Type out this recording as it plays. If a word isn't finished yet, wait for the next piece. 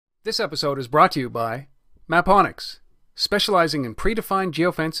This episode is brought to you by Maponics, specializing in predefined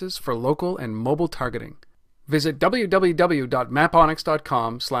geofences for local and mobile targeting. Visit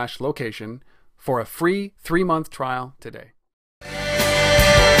www.maponics.com/location for a free 3-month trial today.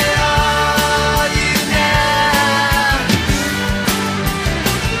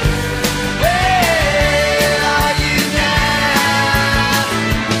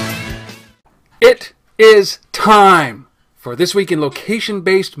 It is time for This Week in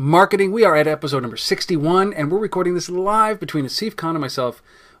Location-Based Marketing. We are at episode number 61, and we're recording this live between Asif Khan and myself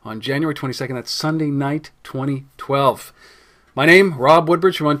on January 22nd. That's Sunday night, 2012. My name, Rob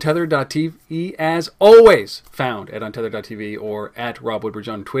Woodbridge from Untethered.tv, as always found at Untethered.tv or at Rob Woodbridge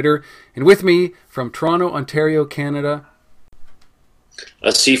on Twitter. And with me from Toronto, Ontario, Canada,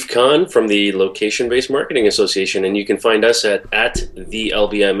 Asif Khan from the Location-Based Marketing Association, and you can find us at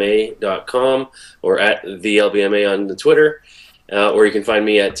thelbma.com or at thelbma on the Twitter, or you can find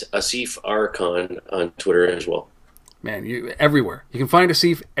me at Asif R. Khan on Twitter as well. Man, you everywhere. You can find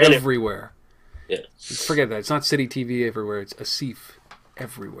Asif everywhere. Yeah. Forget that. It's not City TV everywhere. It's Asif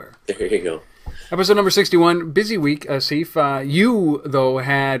everywhere. There you go. Episode number 61, busy week, Asif. You, though,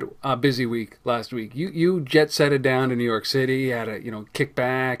 had a busy week last week. You jet-setted down to New York City, had a, kick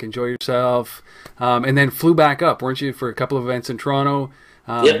back, enjoy yourself, and then flew back up, weren't you, for a couple of events in Toronto?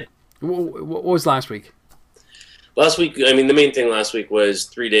 Yeah. What was last week? Last week, the main thing last week was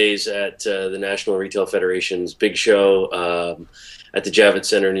 3 days at the National Retail Federation's big show at the Javits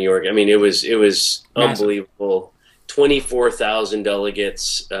Center in New York. It was unbelievable. 24,000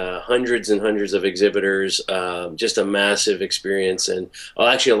 delegates, hundreds and hundreds of exhibitors, just a massive experience. And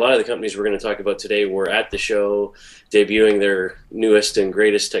actually, a lot of the companies we're going to talk about today were at the show, debuting their newest and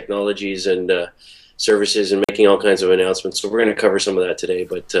greatest technologies and services and making all kinds of announcements. So we're going to cover some of that today.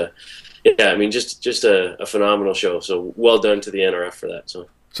 But just a phenomenal show. So well done to the NRF for that.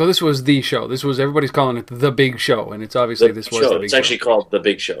 So this was the show. Everybody's calling it the big show, and it's obviously this was the big show. It's actually called the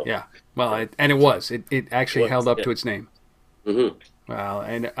big show. Yeah. Well, it was. It actually held up to its name. Mm-hmm. Well,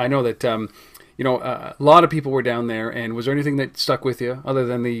 and I know that a lot of people were down there. And was there anything that stuck with you other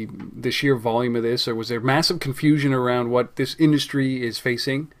than the sheer volume of this, or was there massive confusion around what this industry is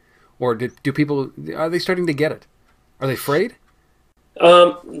facing, or are they starting to get it? Are they afraid?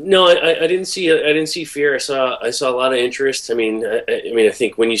 No, I didn't see fear. I saw a lot of interest. I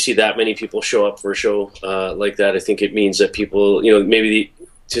think when you see that many people show up for a show like that, I think it means that people, maybe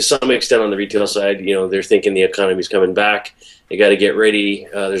to some extent on the retail side, they're thinking the economy's coming back. They got to get ready.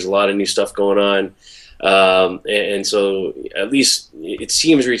 There's a lot of new stuff going on. And so at least it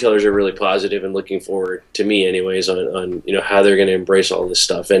seems retailers are really positive and looking forward, to me anyways, on how they're going to embrace all this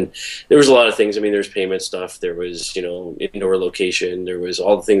stuff. And there was a lot of things. There's payment stuff. There was, indoor location. There was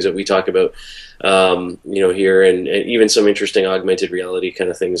all the things that we talk about, here, and even some interesting augmented reality kind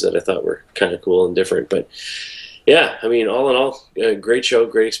of things that I thought were kind of cool and different. But yeah, all in all, great show,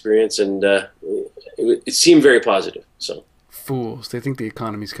 great experience, and it seemed very positive. So fools, they think the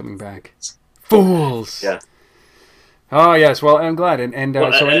economy's coming back. Fools. Yeah. Oh yes. Well, I'm glad. And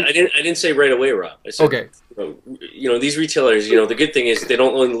I didn't say right away, Rob. I said, okay. These retailers. The good thing is they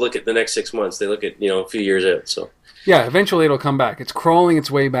don't only look at the next 6 months. They look at a few years out. So. Yeah. Eventually, it'll come back. It's crawling its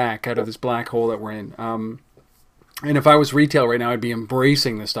way back out of this black hole that we're in. And if I was retail right now, I'd be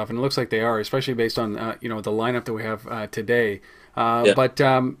embracing this stuff, and it looks like they are, especially based on the lineup that we have today. Yeah. But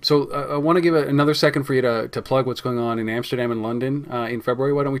I want to give another second for you to plug what's going on in Amsterdam and London in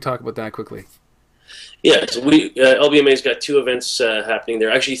February. Why don't we talk about that quickly? Yeah, so LBMA's got 2 events happening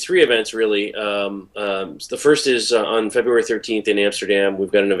there. Actually, 3 events really. The first is on February 13th in Amsterdam.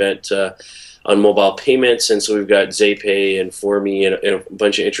 We've got an event on mobile payments, and so we've got ZayPay and Forme and a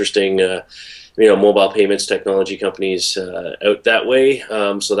bunch of interesting mobile payments technology companies out that way.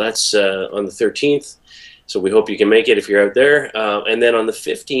 So that's on the 13th. So we hope you can make it if you're out there. And then on the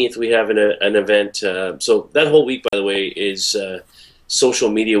 15th, we have an event. So that whole week, by the way, is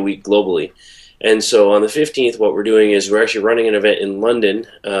Social Media Week globally. And so on the 15th, what we're doing is we're actually running an event in London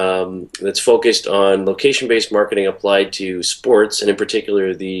that's focused on location-based marketing applied to sports, and in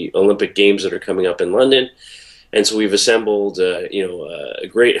particular the Olympic Games that are coming up in London. And so we've assembled, a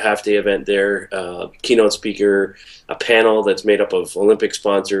great half-day event there, keynote speaker, a panel that's made up of Olympic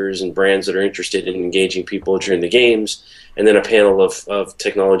sponsors and brands that are interested in engaging people during the games, and then a panel of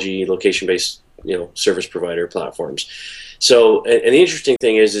technology, location-based, service provider platforms. So, and the interesting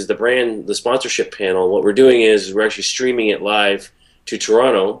thing is the sponsorship panel, what we're doing is we're actually streaming it live to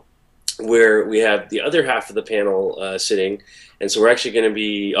Toronto, where we have the other half of the panel sitting. And so we're actually going to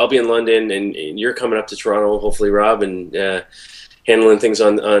be, I'll be in London, and you're coming up to Toronto, hopefully, Rob, and handling things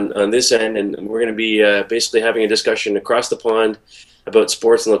on this end. And we're going to be basically having a discussion across the pond about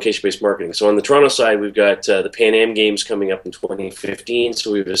sports and location-based marketing. So on the Toronto side, we've got the Pan Am Games coming up in 2015.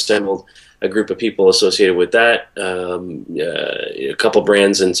 So we've assembled a group of people associated with that, a couple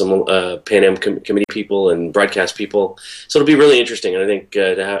brands and some Pan Am committee people and broadcast people. So it'll be really interesting, and I think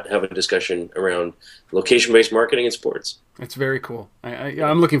to have a discussion around location-based marketing in sports. It's very cool.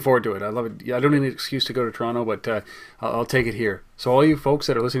 I'm looking forward to it. I love it. I don't need an excuse to go to Toronto, but I'll take it here. So all you folks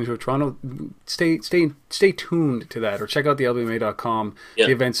that are listening to Toronto, stay tuned to that, or check out the lbma.com,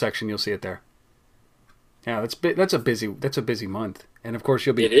 the event section. You'll see it there. Yeah, that's a busy month, and of course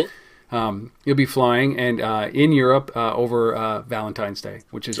you'll be flying and in Europe over Valentine's Day,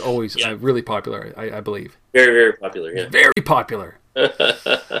 which is always really popular, I believe. Very, very popular. Yeah. Very popular. All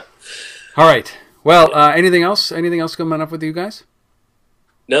right. Well, anything else? Anything else coming up with you guys?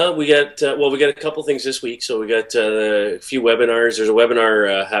 No, we got a couple things this week. So we got a few webinars. There's a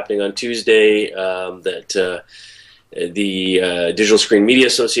webinar happening on Tuesday that the Digital Screen Media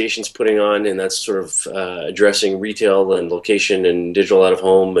Association is putting on, and that's sort of addressing retail and location and digital out of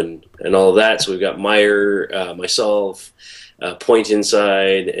home and all of that. So we've got Meyer, myself, Point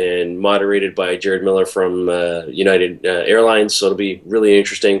Inside, and moderated by Jared Miller from United Airlines. So it'll be really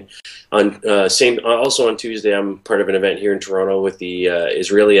interesting. Also on Tuesday, I'm part of an event here in Toronto with the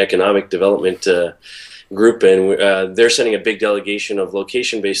Israeli Economic Development Group, and they're sending a big delegation of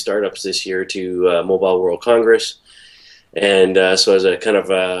location-based startups this year to Mobile World Congress. And so as a kind of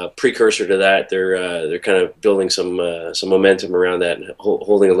a precursor to that, they're kind of building some momentum around that and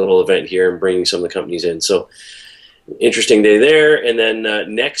holding a little event here and bringing some of the companies in. So interesting day there. And then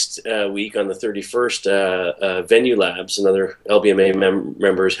next week on the 31st, Venue Labs, another LBMA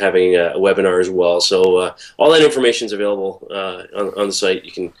members, having a webinar as well. So all that information is available on the site.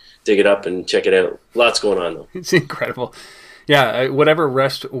 You can dig it up and check it out. Lots going on, though. It's incredible. Yeah, whatever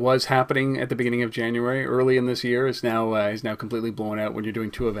rest was happening at the beginning of January, early in this year, is now completely blown out when you're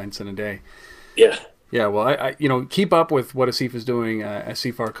doing 2 events in a day. Yeah. Yeah, well, I keep up with what Asif is doing at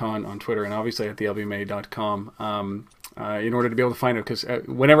CFARCon on Twitter, and obviously at the LBMA.com in order to be able to find out, because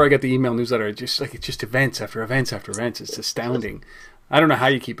whenever I get the email newsletter, it's just events after events after events. It's astounding. I don't know how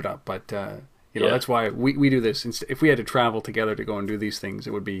you keep it up, but that's why we do this. If we had to travel together to go and do these things,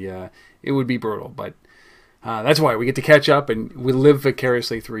 it would be brutal. But that's why we get to catch up, and we live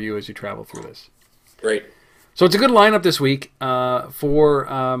vicariously through you as you travel through this. Right. So it's a good lineup this week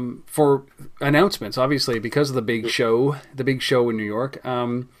for announcements, obviously, because of the big show in New York.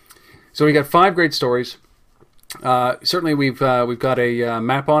 So we got 5 great stories. Certainly, we've got a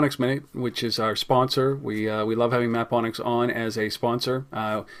Maponics Minute, which is our sponsor. We love having Maponics on as a sponsor.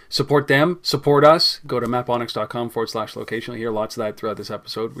 Support them, support us. Go to maponics.com/location. You'll hear lots of that throughout this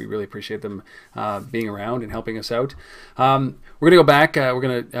episode. We really appreciate them being around and helping us out. We're going to go back. We're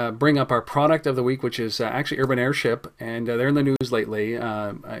going to bring up our product of the week, which is actually Urban Airship, and they're in the news lately.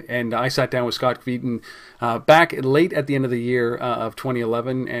 And I sat down with Scott Kveton back late at the end of the year of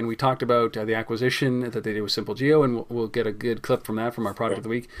 2011, and we talked about the acquisition that they did with Simple Geo, and we'll get a good clip from that from our product of the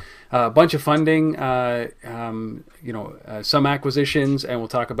week. A bunch of funding, some acquisitions, and we'll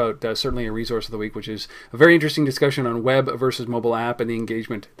talk about certainly a resource of the week, which is a very interesting discussion on web versus mobile app and the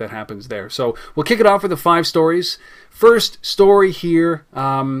engagement that happens there. So we'll kick it off with the 5 stories. First story here,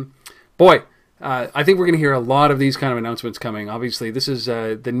 I think we're going to hear a lot of these kind of announcements coming. Obviously, this is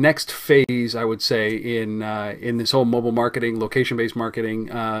the next phase, I would say, in this whole mobile marketing, location-based marketing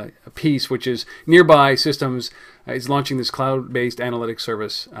piece, which is Nearby Systems is launching this cloud-based analytics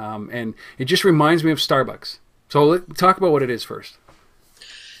service, and it just reminds me of Starbucks. So let's talk about what it is first.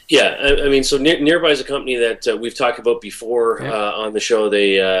 Yeah, I mean, so Nearby is a company that we've talked about before on the show.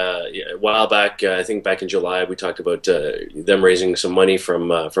 They a while back, I think back in July, we talked about them raising some money from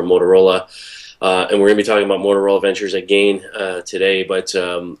Motorola. And we're going to be talking about Motorola Ventures again today. But,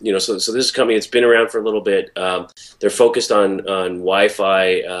 so this is a company that's been around for a little bit. They're focused on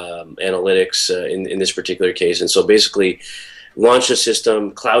Wi-Fi analytics in this particular case. And so basically launched a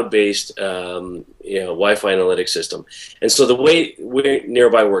system, cloud-based Wi-Fi analytics system. And so the way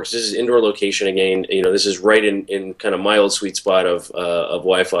Nearby works, this is indoor location again. This is right in kind of my old sweet spot of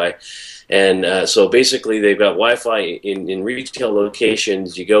Wi-Fi. And so basically they've got Wi-Fi in retail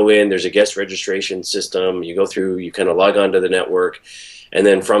locations. You go in, there's a guest registration system. You go through, you kind of log onto the network. And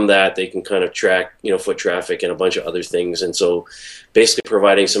then from that, they can kind of track, foot traffic and a bunch of other things. And so basically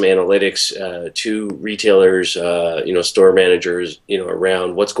providing some analytics to retailers, store managers,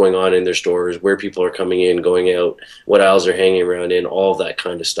 around what's going on in their stores, where people are coming in, going out, what aisles they're hanging around in, all of that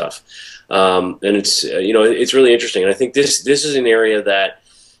kind of stuff. And it's, it's really interesting. And I think this is an area that,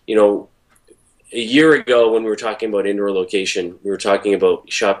 a year ago when we were talking about indoor location, we were talking about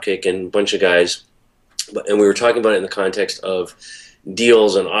Shopkick and a bunch of guys, and we were talking about it in the context of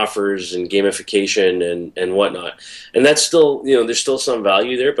deals and offers and gamification and whatnot. And that's still, there's still some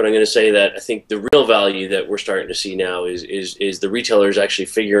value there, but I'm going to say that I think the real value that we're starting to see now is the retailers actually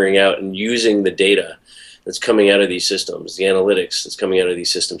figuring out and using the data that's coming out of these systems, the analytics that's coming out of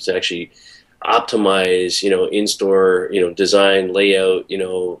these systems to actually optimize, in-store, design, layout,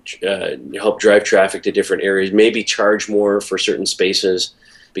 help drive traffic to different areas, maybe charge more for certain spaces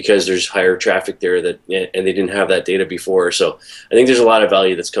because there's higher traffic there and they didn't have that data before. So I think there's a lot of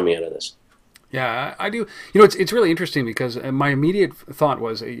value that's coming out of this. Yeah, I do. It's really interesting because my immediate thought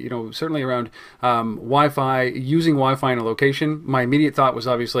was, certainly around Wi-Fi, using Wi-Fi in a location. My immediate thought was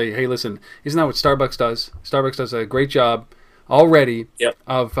obviously, hey, listen, isn't that what Starbucks does? Starbucks does a great job already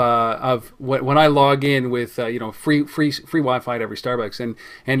of when I log in with free Wi-Fi at every Starbucks,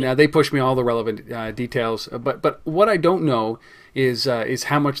 and they push me all the relevant details. But what I don't know is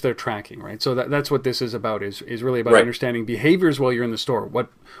how much they're tracking, right? So that's what this is about. Is really about understanding behaviors while you're in the store. What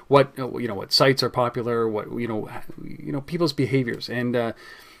sites are popular, what people's behaviors, and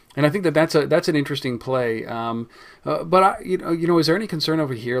I think that's an interesting play. But is there any concern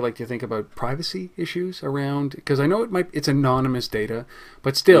over here? Like, do you think about privacy issues around? Because I know it's anonymous data,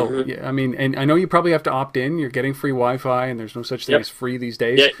 but still, I mean, and I know you probably have to opt in. You're getting free Wi-Fi, and there's no such thing as free these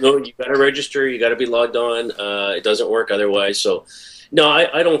days. Yeah, no, you got to register. You got to be logged on. It doesn't work otherwise. So, no,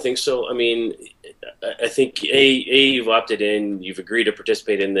 I don't think so. I mean, I think you've opted in. You've agreed to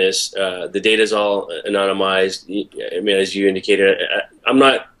participate in this. The data's all anonymized. I mean, as you indicated,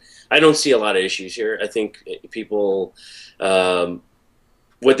 I don't see a lot of issues here. I think people,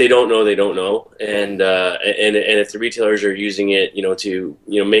 what they don't know, and if the retailers are using it, to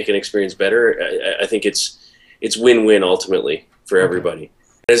make an experience better, I think it's win-win ultimately for everybody.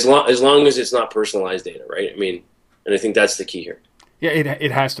 As long as it's not personalized data, right? I mean, and I think that's the key here. Yeah,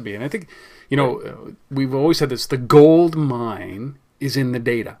 it has to be, and I think we've always said this: the gold mine is in the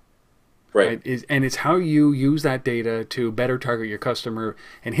data. Right. And it's how you use that data to better target your customer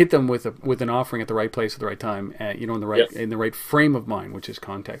and hit them with an offering at the right place at the right time, in the right frame of mind, which is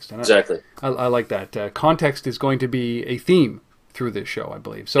context. And exactly. I like that. Context is going to be a theme through this show, I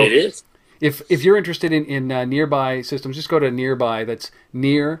believe. So it is. If you're interested in Nearby Systems, just go to Nearby. That's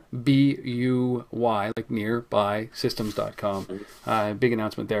near BUY, like nearbysystems.com. Big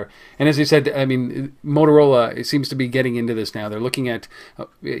announcement there. And as I said, I mean, Motorola seems to be getting into this now. They're looking at,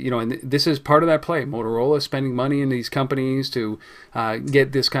 and this is part of that play. Motorola is spending money in these companies to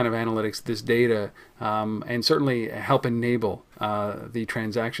get this kind of analytics, this data, and certainly help enable the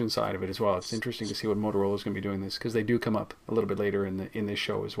transaction side of it as well. It's interesting to see what Motorola is going to be doing this because they do come up a little bit later in this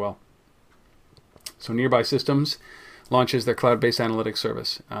show as well. So Nearby Systems launches their cloud-based analytics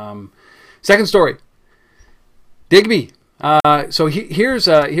service. Second story, Digby. So here's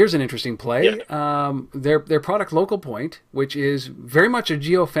an interesting play. Yeah. Their product Local Point, which is very much a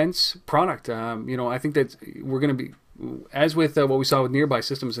geofence product. I think that we're going to be, as with what we saw with Nearby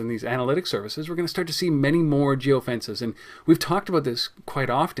Systems and these analytics services, we're going to start to see many more geofences. And we've talked about this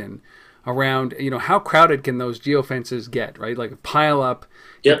quite often around, how crowded can those geofences get, right? Like pile up.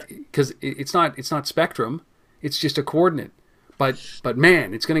 Yeah. Because it's not spectrum, it's just a coordinate. But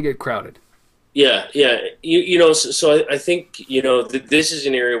man, it's going to get crowded. Yeah. So I think this is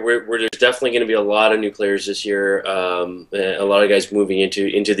an area where there's definitely going to be a lot of new players this year. A lot of guys moving into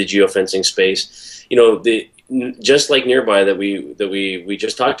the geofencing space. Just like Nearby that we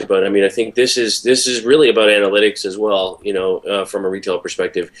just talked about. I mean, I think this is really about analytics as well. From a retail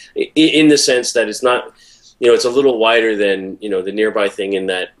perspective, in the sense that it's not. It's a little wider than the Nearby thing in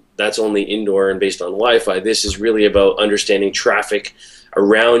that that's only indoor and based on Wi-Fi. This is really about understanding traffic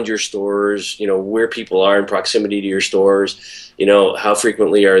around your stores, where people are in proximity to your stores, how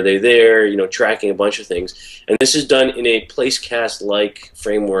frequently are they there, tracking a bunch of things. And this is done in a Placecast-like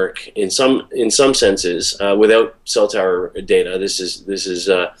framework in some senses, without cell tower data. This is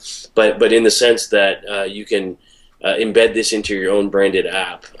but in the sense that you can embed this into your own branded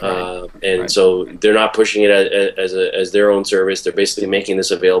app, so they're not pushing it as their own service. They're basically making this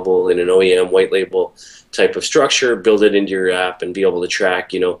available in an OEM white label type of structure. Build it into your app and be able to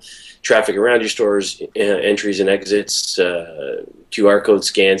track, traffic around your stores, entries and exits, QR code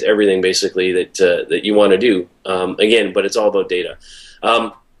scans, everything basically that you want to do. Again, but it's all about data.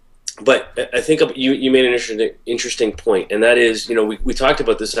 But I think you made an interesting point, and that is, we talked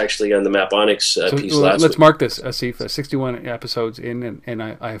about this actually on the Maponics piece last week. Let's mark this, Asif, 61 episodes in, and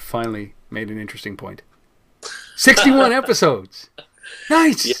I finally made an interesting point. 61 episodes!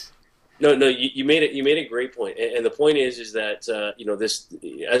 Nice! Yeah. No, you made it. You made a great point, and the point is that this,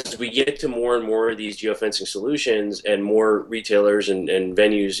 as we get to more and more of these geofencing solutions and more retailers and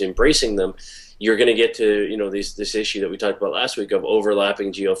venues embracing them, you're going to get to, this issue that we talked about last week of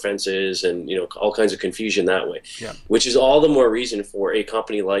overlapping geofences and, all kinds of confusion that way, Yeah. which is all the more reason for a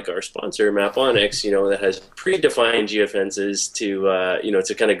company like our sponsor, Maponics, that has predefined geofences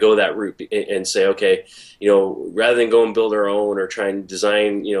to kind of go that route and say, okay, rather than go and build our own or try and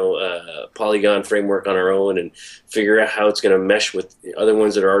design, a polygon framework on our own and figure out how it's going to mesh with the other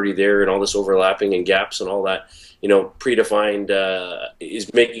ones that are already there and all this overlapping and gaps and all that, predefined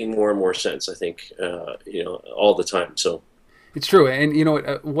is making more and more sense, I think, all the time. So it's true. And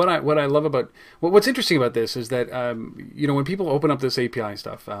what I love about what's interesting about this is that when people open up this API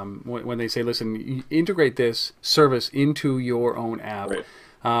stuff, when they say, listen, you integrate this service into your own app, right.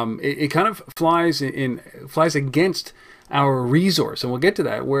 It kind of flies against our resource, and we'll get to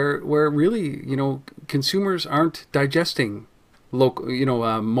that, where really consumers aren't digesting local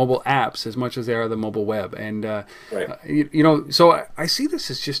mobile apps as much as they are the mobile web, and right. So I see this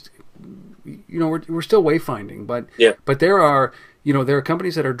as just we're still wayfinding, but yeah. but there are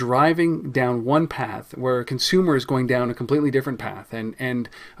companies that are driving down one path where a consumer is going down a completely different path, and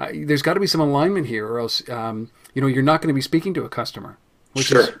there's got to be some alignment here, or else you're not going to be speaking to a customer,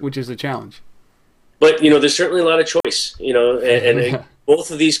 which is the challenge. But there's certainly a lot of choice, and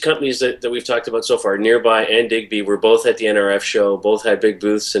both of these companies that we've talked about so far, Nearby and Digby, were both at the NRF show. Both had big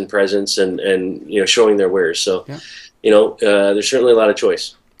booths and presence, and showing their wares. So, there's certainly a lot of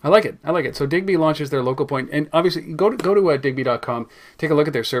choice. I like it. So Digby launches their local point, and obviously go to digby.com, take a look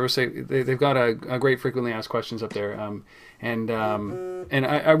at their service. They've got a great frequently asked questions up there, and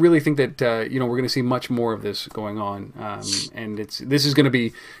I really think that we're going to see much more of this going on, and this is going to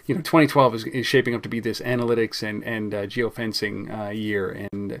be 2012 is shaping up to be this analytics and geofencing year,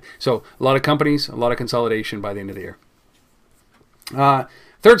 and so a lot of companies, a lot of consolidation by the end of the year.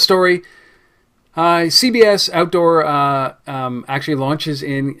 Third story. CBS Outdoor actually launches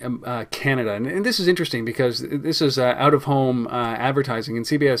in Canada, and this is interesting because this is out-of-home advertising, and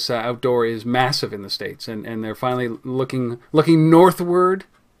CBS Outdoor is massive in the States, and they're finally looking northward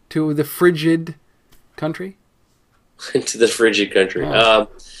to the frigid country. To the frigid country.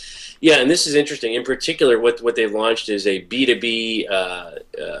 Yeah. And this is interesting. In particular, what they've launched is a B2B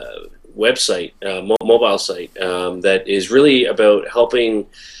website, mobile site, that is really about helping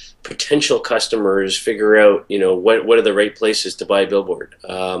potential customers figure out, what are the right places to buy a billboard,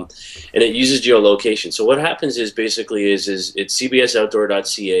 and it uses geolocation. So what happens is basically it's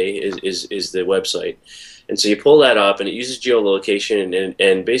cbsoutdoor.ca is the website, and so you pull that up, and it uses geolocation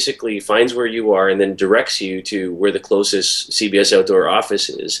and basically finds where you are and then directs you to where the closest CBS Outdoor office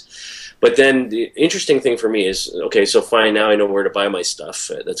is. But then the interesting thing for me is, okay, so fine, now I know where to buy my stuff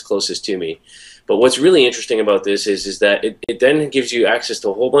that's closest to me. But what's really interesting about this is that it then gives you access to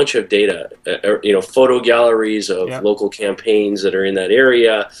a whole bunch of data, photo galleries of local campaigns that are in that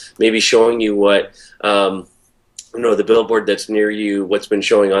area, maybe showing you what, the billboard that's near you, what's been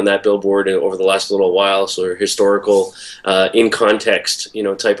showing on that billboard over the last little while, so historical, in context,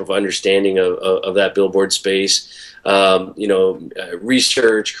 type of understanding of that billboard space.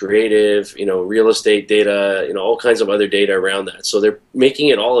 Research, creative, real estate data, all kinds of other data around that. So they're making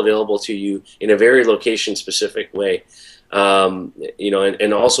it all available to you in a very location-specific way.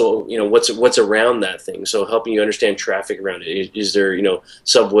 And also, what's around that thing. So helping you understand traffic around it. Is there,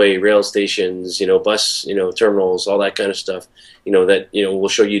 subway, rail stations, bus, terminals, all that kind of stuff, that, will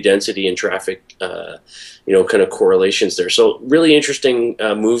show you density and traffic, kind of correlations there. So really interesting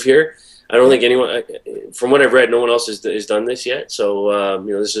move here. I don't think anyone, from what I've read, no one else has done this yet. So,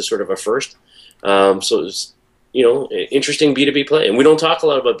 this is sort of a first. So it's, interesting B2B play. And we don't talk a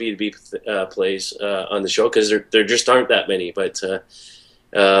lot about B2B plays on the show because there just aren't that many. But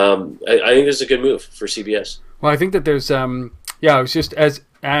I think this is a good move for CBS. Well, I think that there's, I was just, as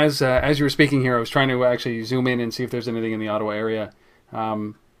you were speaking here, I was trying to actually zoom in and see if there's anything in the Ottawa area.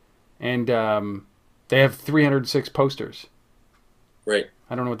 And they have 306 posters. Right.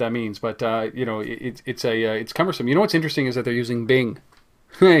 I don't know what that means, but it's cumbersome. You know what's interesting is that they're using Bing.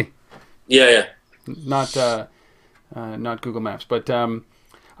 Hey. Yeah. Not Google Maps, but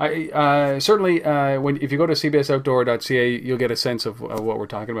I certainly if you go to cbsoutdoor.ca, you'll get a sense of what we're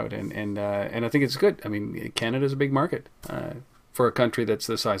talking about, and I think it's good. I mean, Canada's a big market for a country that's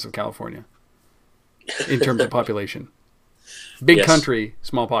the size of California in terms of population. Big country,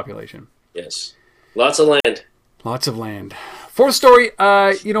 small population. Yes, lots of land. Lots of land. Fourth story,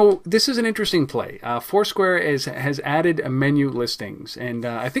 this is an interesting play. Foursquare has added menu listings, and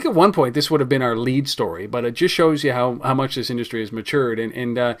I think at one point this would have been our lead story, but it just shows you how much this industry has matured.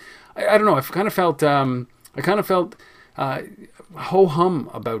 And I don't know, I kind of felt ho hum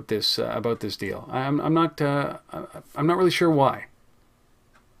about this deal. I'm not really sure why.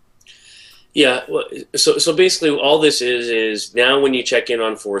 Yeah, well, so basically, all this is now when you check in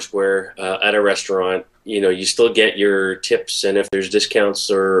on Foursquare at a restaurant, you still get your tips, and if there's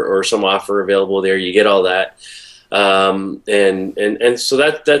discounts or some offer available there, you get all that. And so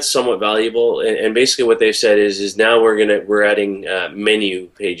that's somewhat valuable. And basically, what they've said is now we're adding menu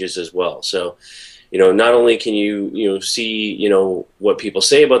pages as well. So not only can you see what people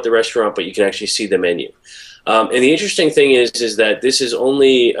say about the restaurant, but you can actually see the menu. And the interesting thing is that this is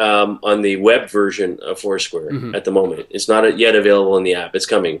only on the web version of Foursquare at the moment. It's not yet available in the app. It's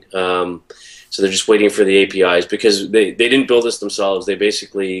coming. So they're just waiting for the APIs because they didn't build this themselves. They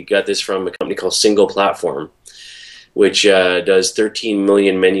basically got this from a company called Single Platform, which does 13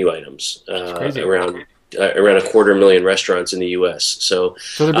 million menu items around a 250,000 restaurants in the U.S. So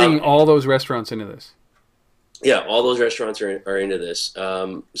they're bringing all those restaurants into this. Yeah, all those restaurants are into this.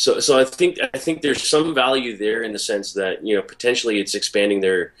 So I think there's some value there in the sense that potentially it's expanding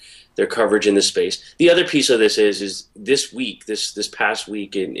their coverage in this space. The other piece of this is this week, this past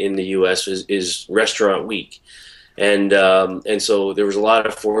week in the U.S. is Restaurant Week, and so there was a lot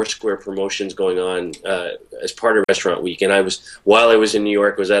of Foursquare promotions going on as part of Restaurant Week. And while I was in New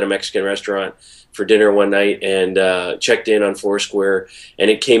York, I was at a Mexican restaurant for dinner one night and checked in on Foursquare, and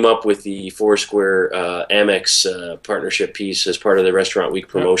it came up with the Foursquare Amex partnership piece as part of the Restaurant Week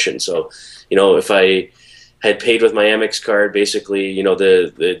promotion. So, if I had paid with my Amex card, basically,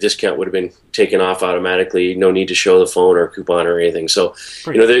 the discount would have been taken off automatically. No need to show the phone or coupon or anything. So,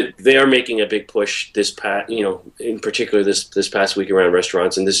 they are making a big push in particular this past week around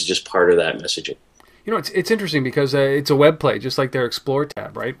restaurants, and this is just part of that messaging. It's interesting because it's a web play, just like their Explore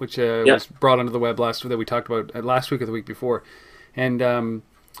tab, right? Which was brought onto the web that we talked about last week or the week before. And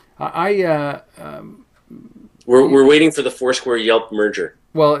we're waiting for the Foursquare Yelp merger.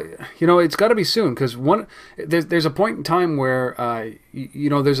 Well, it's got to be soon because there's a point in time where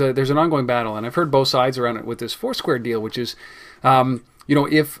there's an ongoing battle, and I've heard both sides around it with this Foursquare deal, which is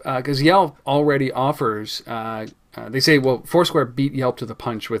because Yelp already offers. They say, well, Foursquare beat Yelp to the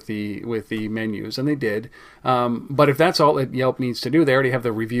punch with the menus, and they did. But if that's all that Yelp needs to do, they already have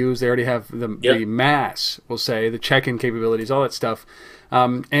the reviews, they already have the mass, we'll say, the check-in capabilities, all that stuff.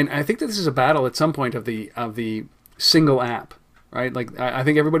 And I think that this is a battle at some point of the single app, right? Like I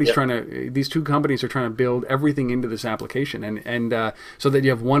think everybody's trying to. These two companies are trying to build everything into this application, and so that you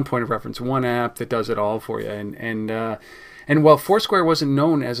have one point of reference, one app that does it all for you. And while Foursquare wasn't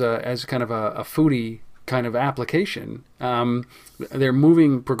known as kind of a foodie kind of application, they're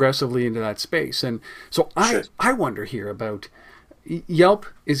moving progressively into that space. And so I wonder here about Yelp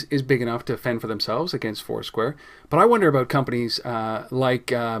is big enough to fend for themselves against Foursquare, but I wonder about companies like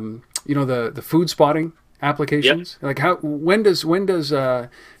the food spotting applications. Like when does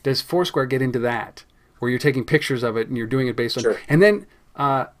Foursquare get into that, where you're taking pictures of it and you're doing it based on and then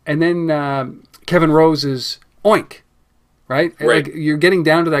Kevin Rose's Oink. Right? Like you're getting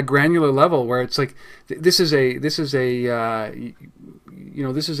down to that granular level where it's like this is a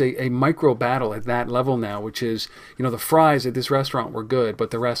micro battle at that level now, which is the fries at this restaurant were good,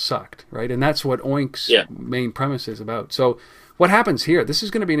 but the rest sucked, right? And that's what Oink's main premise is about. So what happens here? This is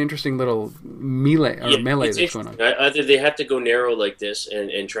going to be an interesting little melee that's going on. Either they have to go narrow like this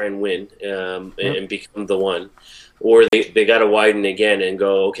and try and win and become the one. Or they got to widen again and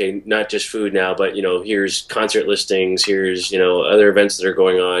go, okay, not just food now, but here's concert listings, here's other events that are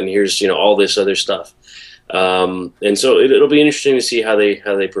going on, here's all this other stuff, and so it'll be interesting to see how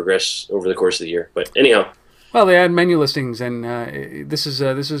they progress over the course of the year. But anyhow, well, they add menu listings, and this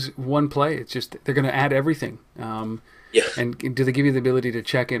is one play. It's just they're going to add everything. And do they give you the ability to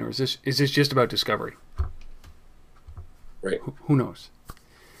check in, or is this just about discovery? Right. Who knows?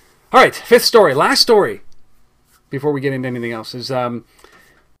 All right, fifth story, last story. Before we get into anything else, is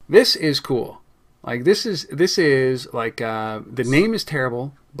this is cool. Like this is like the name is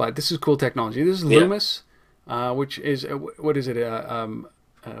terrible, but this is cool technology. This is Loomis, which is what is it?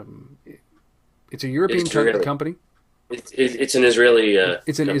 It's a European company. It's an Israeli.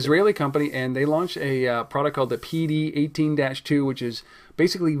 It's an Israeli company, and they launched a product called the PD18-2, which is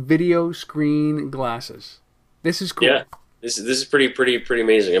basically video screen glasses. This is cool. Yeah, this is pretty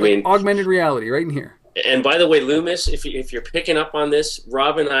amazing. I mean, augmented reality right in here. And by the way, Loomis, if you're picking up on this,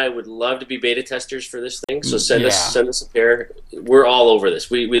 Rob and I would love to be beta testers for this thing. So send us a pair. We're all over this.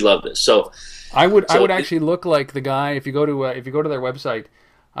 We love this. So I would actually look like the guy if you go to their website.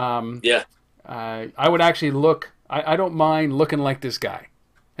 I would actually look. I don't mind looking like this guy.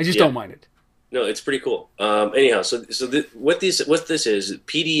 I just don't mind it. No, it's pretty cool. Anyhow, what this is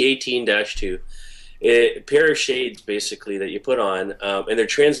PD18-2. A pair of shades basically that you put on, and they're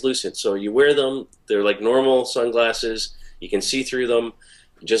translucent. So you wear them; they're like normal sunglasses. You can see through them.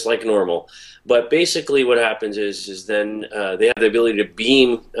 just like normal. But basically, what happens is then they have the ability to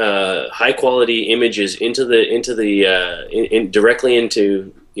beam high quality images directly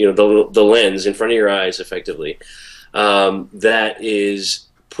into the lens in front of your eyes, effectively. That is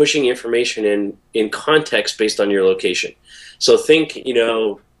pushing information in context based on your location. So think,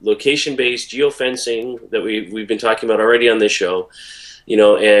 location-based geofencing that we've been talking about already on this show,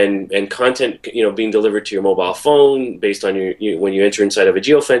 and content, being delivered to your mobile phone based on when you enter inside of a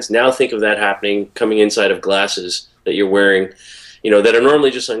geofence. Now think of that happening coming inside of glasses that you're wearing, that are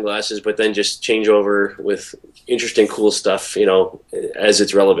normally just sunglasses, but then just change over with interesting, cool stuff, as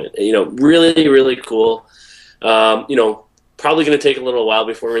it's relevant. Really, really cool. Probably going to take a little while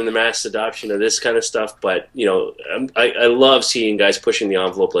before we're in the mass adoption of this kind of stuff, but I love seeing guys pushing the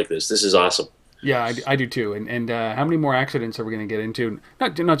envelope like this. This is awesome. Yeah, I do too. And how many more accidents are we going to get into?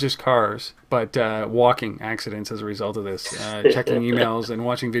 Not just cars, but walking accidents as a result of this. Checking emails and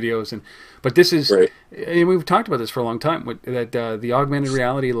watching videos. But this is, right. And we've talked about this for a long time. That the augmented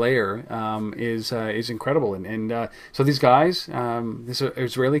reality layer is incredible. And so these guys, this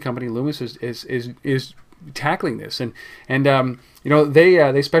Israeli company Loomis is tackling this, and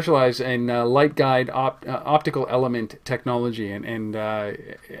they specialize in light guide optical element technology, and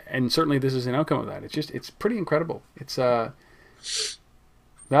certainly this is an outcome of that. It's pretty incredible. It's it's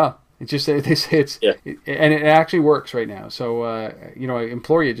just they say and it actually works right now. So I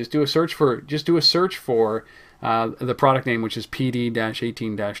implore you, just do a search for the product name, which is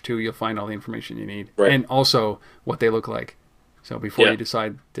PD-18-2. You'll find all the information you need, right. And also what they look like. So before you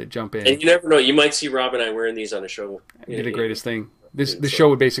decide to jump in, and you never know, you might see Rob and I wearing these on a show. Be the greatest thing. This show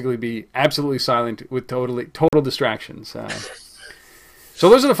would basically be absolutely silent with total distractions. So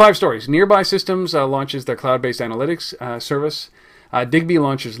those are the 5 stories. Nearby Systems launches their cloud-based analytics service. Digby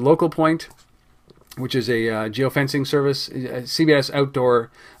launches Local Point, which is a geofencing service. CBS Outdoor,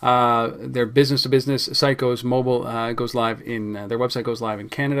 their business-to-business site goes mobile, goes live in their website goes live in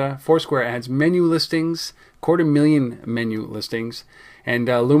Canada. Foursquare adds menu listings, 250,000 menu listings, and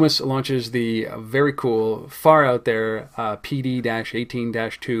Loomis launches the very cool, far out there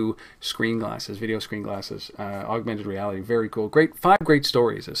PD-18-2 screen glasses, video screen glasses, augmented reality. Very cool. 5 great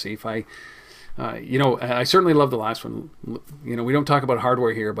stories, Asif. I certainly love the last one. We don't talk about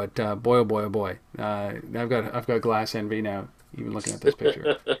hardware here, but boy, oh boy, oh boy, I've got glass envy now, even looking at this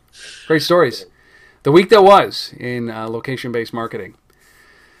picture. Great stories. The week that was in location-based marketing.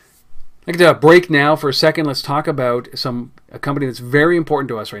 I'd like to break now for a second. Let's talk about a company that's very important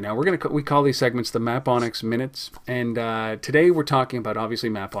to us right now. We call these segments the Maponics Minutes, and today we're talking about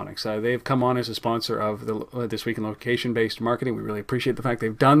obviously Maponics. They've come on as a sponsor of This Week in Location-Based Marketing. We really appreciate the fact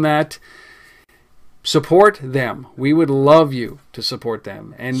they've done that. Support them. We would love you to support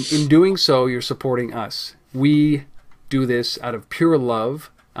them, and in doing so, you're supporting us. We do this out of pure love.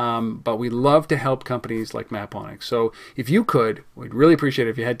 But we love to help companies like Maponics. So if you could, we'd really appreciate it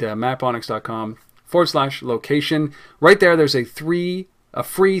if you head to maponics.com/location. Right there's a free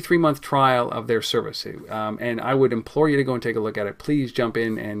 3-month trial of their service. And I would implore you to go and take a look at it. Please jump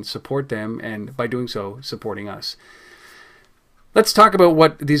in and support them, and by doing so, supporting us. Let's talk about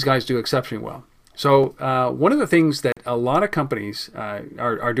what these guys do exceptionally well. So one of the things that a lot of companies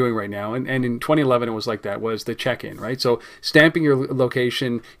are doing right now, and in 2011 it was like that, was the check-in, right? So stamping your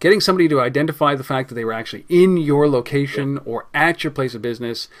location, getting somebody to identify the fact that they were actually in your location or at your place of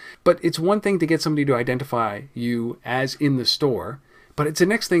business. But it's one thing to get somebody to identify you as in the store, but it's the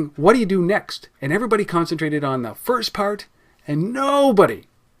next thing, what do you do next? And everybody concentrated on the first part, and nobody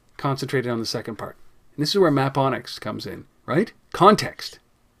concentrated on the second part. And this is where Maponics comes in, right? Context.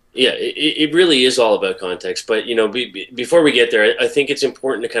 Yeah, it really is all about context. But, before we get there, I think it's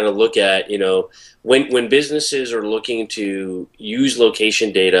important to kind of look at, when businesses are looking to use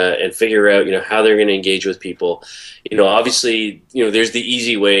location data and figure out, how they're going to engage with people, obviously, there's the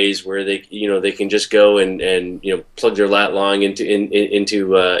easy ways where they can just go and plug their lat long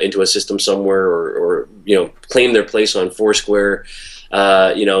into a system somewhere or claim their place on Foursquare.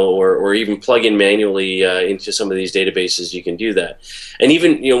 Or even plug in manually into some of these databases. You can do that. And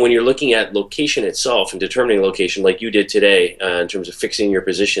even, when you're looking at location itself and determining location like you did today in terms of fixing your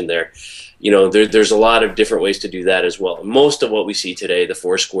position there, there's a lot of different ways to do that as well. Most of what we see today, the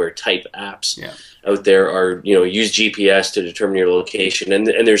Foursquare type apps out there are, use GPS to determine your location. And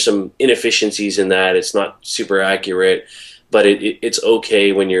there's some inefficiencies in that. It's not super accurate, but it's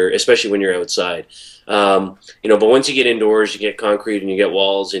okay especially when you're outside. But once you get indoors, you get concrete and you get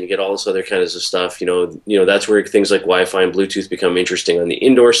walls and you get all this other kinds of stuff. That's where things like Wi-Fi and Bluetooth become interesting on the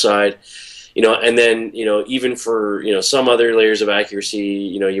indoor side. And then, even for, some other layers of accuracy,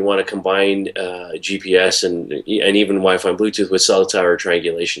 you want to combine GPS and even Wi-Fi and Bluetooth with cell tower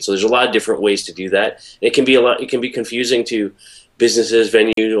triangulation. So there's a lot of different ways to do that. It can be confusing to businesses,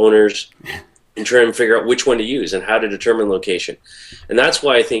 venue owners, and try and figure out which one to use and how to determine location. And that's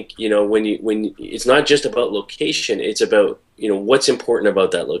why I think, when it's not just about location, it's about, what's important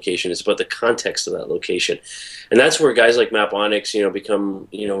about that location. It's about the context of that location. And that's where guys like Maponics, become,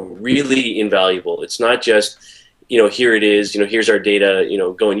 really invaluable. It's not just, here it is, here's our data,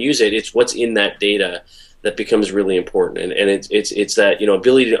 go and use it. It's what's in that data that becomes really important. And it's that,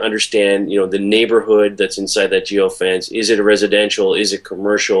 ability to understand, the neighborhood that's inside that geofence. Is it a residential? Is it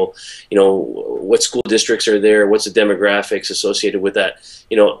commercial? What school districts are there? What's the demographics associated with that?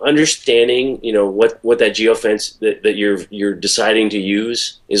 Understanding, what that geofence that you're deciding to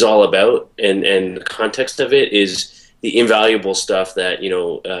use is all about, and the context of it is the invaluable stuff that,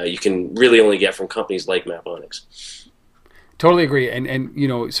 you can really only get from companies like Maponics. Totally agree, and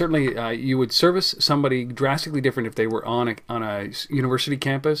certainly you would service somebody drastically different if they were on a university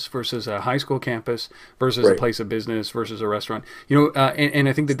campus versus a high school campus versus a place of business versus a restaurant. And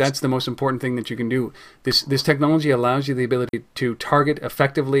I think that's the most important thing that you can do. This technology allows you the ability to target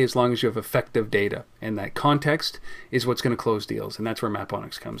effectively as long as you have effective data, and that context is what's going to close deals, and that's where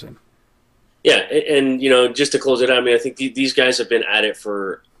Maponics comes in. Yeah, and just to close it out, I think these guys have been at it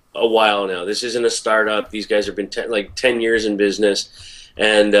for a while now. This isn't a startup. These guys have been 10 years in business,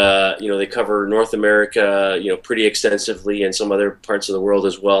 and they cover North America, pretty extensively, and some other parts of the world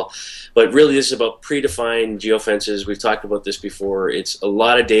as well. But really, this is about predefined geofences. We've talked about this before. It's a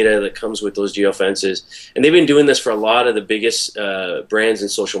lot of data that comes with those geofences, and they've been doing this for a lot of the biggest brands in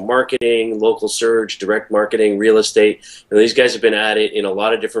social marketing, local search, direct marketing, real estate. And these guys have been at it in a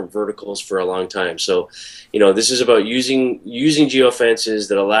lot of different verticals for a long time. So, this is about using geofences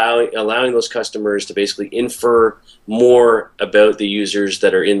that allowing those customers to basically infer more about the users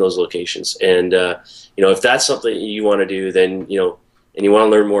that are in those locations. And if that's something you want to do, then and you want to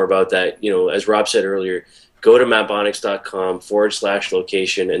learn more about that, as Rob said earlier, go to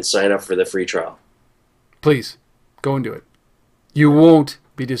maponics.com/location and sign up for the free trial. Please go and do it. You won't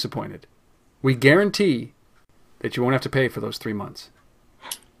be disappointed. We guarantee that you won't have to pay for those 3 months.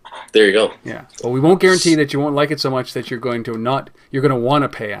 There you go. Yeah. Well, we won't guarantee that you won't like it so much that you're going to want to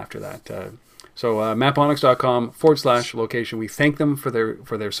pay after that. So maponics.com/location. We thank them for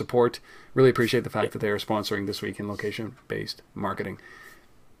their support. Really appreciate the fact that they are sponsoring This Week in Location-Based Marketing.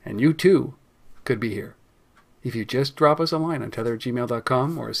 And you too could be here if you just drop us a line on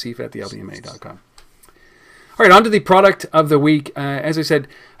tether@gmail.com or asif@thelbma.com. All right, on to the product of the week. As I said,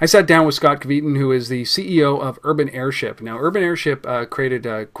 I sat down with Scott Kveton, who is the CEO of Urban Airship. Now, Urban Airship created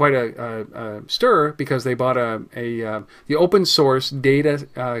quite a stir because they bought the open source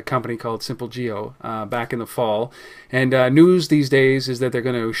data company called Simple Geo back in the fall. And news these days is that they're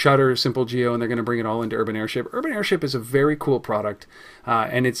going to shutter Simple Geo and they're going to bring it all into Urban Airship. Urban Airship is a very cool product,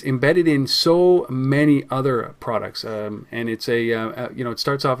 and it's embedded in so many other products. And it's it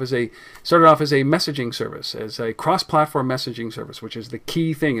started off as a messaging service, as a cross-platform messaging service, which is the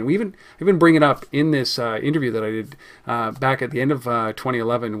key thing. And we even bring it up in this interview that I did back at the end of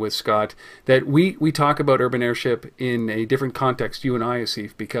 2011 with Scott, that we talk about Urban Airship in a different context, you and I,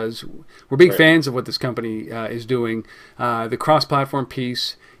 Asif, because we're big fans of what this company is doing. The cross-platform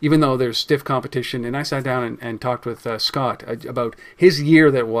piece, even though there's stiff competition. And I sat down and talked with Scott about his year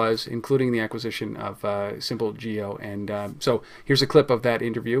that was, including the acquisition of Simple Geo. And so here's a clip of that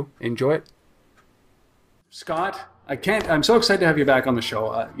interview. Enjoy it. Scott, I'm so excited to have you back on the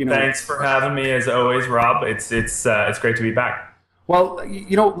show. Thanks for having me, as always, Rob. It's great to be back. Well,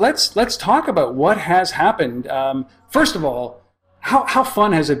 let's talk about what has happened. First of all, how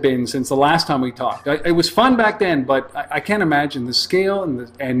fun has it been since the last time we talked? It was fun back then, but I can't imagine the scale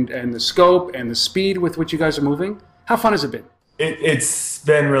and the scope and the speed with which you guys are moving. How fun has it been? It's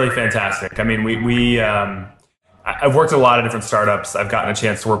been really fantastic. I mean, I've worked at a lot of different startups. I've gotten a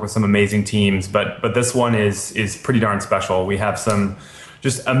chance to work with some amazing teams, but this one is pretty darn special. We have some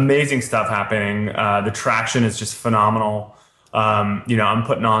just amazing stuff happening. The traction is just phenomenal. I'm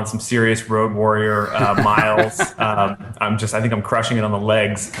putting on some serious road warrior miles. I think I'm crushing it on the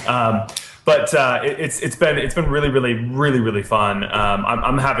legs. But it's been really, really, really, really fun.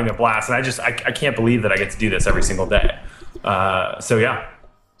 I'm having a blast, and I can't believe that I get to do this every single day. So yeah.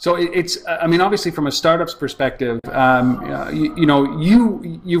 So it's, obviously from a startup's perspective, you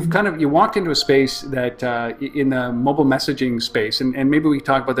walked into a space that in the mobile messaging space, and maybe we can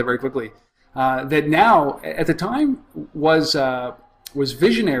talk about that very quickly, that now at the time was was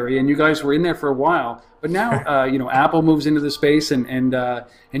visionary, and you guys were in there for a while. But now, Apple moves into the space, and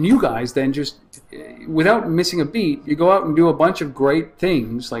you guys then just, without missing a beat, you go out and do a bunch of great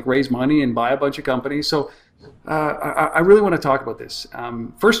things, like raise money and buy a bunch of companies. So I really want to talk about this.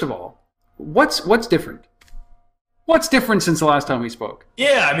 First of all, what's different? What's different since the last time we spoke?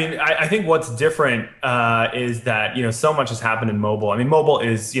 Yeah, I mean, I think what's different is that, so much has happened in mobile. I mean, mobile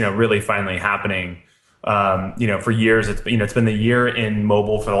is, really finally happening. For years, it's been the year in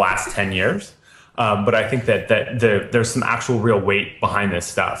mobile for the last 10 years. But I think that there's some actual real weight behind this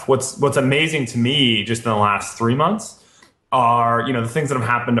stuff. What's amazing to me just in the last 3 months are, the things that have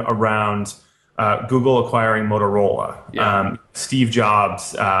happened around Google acquiring Motorola, Steve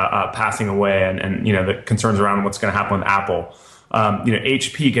Jobs passing away, and the concerns around what's going to happen with Apple.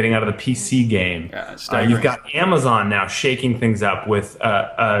 HP getting out of the PC game. Yeah, you've got Amazon now shaking things up with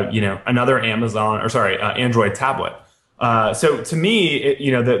another Android tablet. So to me,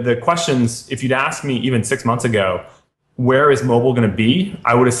 the questions, if you'd asked me even 6 months ago, where is mobile going to be?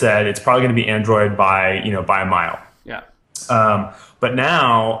 I would have said it's probably going to be Android by a mile. Yeah. But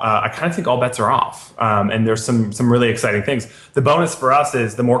now I kind of think all bets are off, and there's some really exciting things. The bonus for us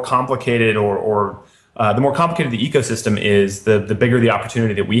is the more complicated the more complicated the ecosystem is, the bigger the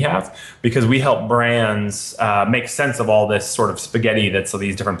opportunity that we have, because we help brands make sense of all this sort of spaghetti that's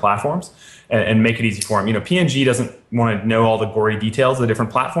these different platforms and make it easy for them. P&G doesn't want to know all the gory details of the different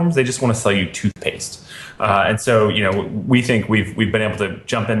platforms. They just want to sell you toothpaste. And so, we think we've been able to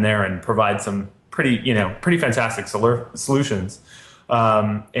jump in there and provide some pretty fantastic solutions.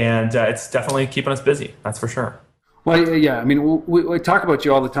 And it's definitely keeping us busy. That's for sure. Well, yeah, I mean, we talk about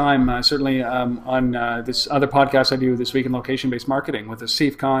you all the time, certainly on this other podcast I do, This Week in Location-Based Marketing, with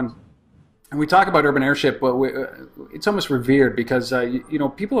Asif Khan. And we talk about Urban Airship, but it's almost revered because,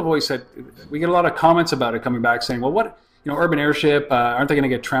 people have always said, we get a lot of comments about it coming back saying, well, what, Urban Airship, aren't they going to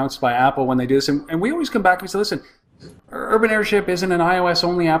get trounced by Apple when they do this? And we always come back and say, listen, Urban Airship isn't an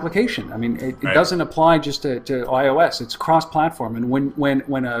iOS-only application. I mean, it doesn't apply just to iOS. It's cross-platform. And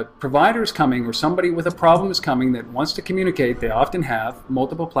when a provider is coming or somebody with a problem is coming that wants to communicate, they often have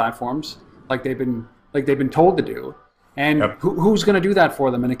multiple platforms, like they've been told to do. And who's going to do that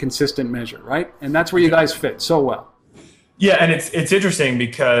for them in a consistent measure, right? And that's where you guys fit so well. Yeah, and it's interesting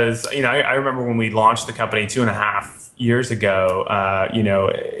because I remember when we launched the company 2.5 years ago.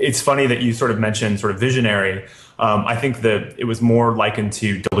 It's funny that you sort of mentioned sort of visionary. I think that it was more likened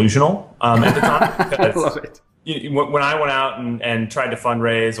to delusional at the time. I love it. When I went out and tried to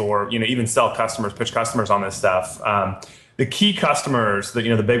fundraise or even sell customers, pitch customers on this stuff, the key customers,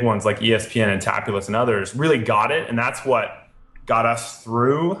 the big ones like ESPN and Tapulous and others, really got it, and that's what got us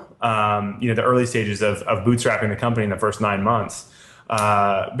through the early stages of bootstrapping the company in the first 9 months.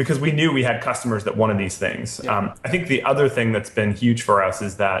 Because we knew we had customers that wanted these things. Yeah. I think the other thing that's been huge for us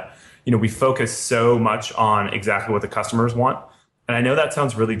is that we focus so much on exactly what the customers want. And I know that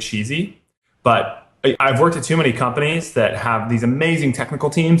sounds really cheesy, but I've worked at too many companies that have these amazing technical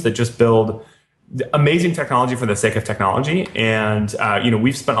teams that just build amazing technology for the sake of technology. And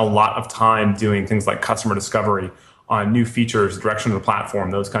we've spent a lot of time doing things like customer discovery on new features, direction of the platform,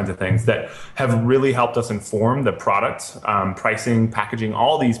 those kinds of things that have really helped us inform the product, pricing, packaging,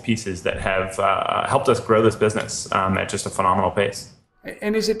 all these pieces that have helped us grow this business at just a phenomenal pace.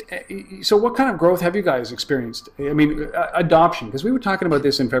 And so what kind of growth have you guys experienced? I mean, adoption, because we were talking about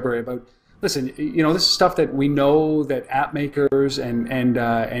this in February about, listen, this is stuff that we know that app makers and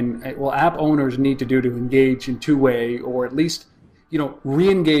app owners need to do to engage in two-way, or at least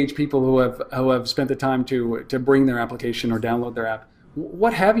re-engage people who have spent the time to bring their application or download their app.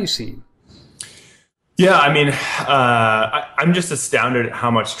 What have you seen? Yeah, I mean, I'm just astounded at how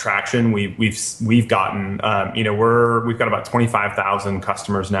much traction we've gotten. We've got about 25,000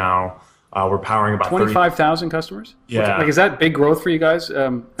 customers now. We're powering about 25,000 customers. Yeah, like, is that big growth for you guys? I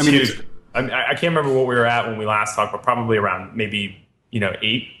mean, huge. I can't remember what we were at when we last talked, but probably around maybe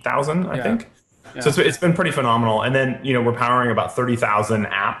 8,000, I think. Yeah. So it's been pretty phenomenal. And then, we're powering about 30,000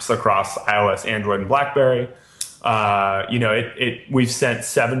 apps across iOS, Android, and BlackBerry. We've sent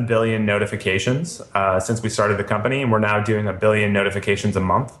 7 billion notifications since we started the company, and we're now doing 1 billion notifications a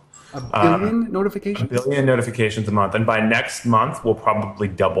month. A billion notifications? 1 billion notifications a month. And by next month, we'll probably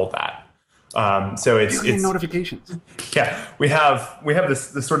double that. So it's notifications. Yeah, we have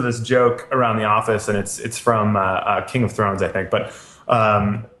this sort of this joke around the office, and it's from King of Thrones, I think, but.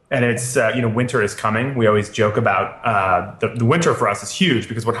 And it's, winter is coming. We always joke about the winter for us is huge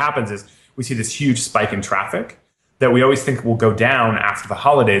because what happens is we see this huge spike in traffic that we always think will go down after the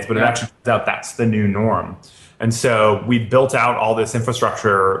holidays, but it actually turns out that's the new norm. And so we built out all this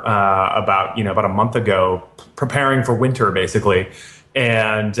infrastructure about a month ago, preparing for winter, basically.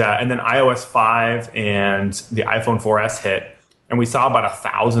 and then iOS 5 and the iPhone 4S hit, and we saw about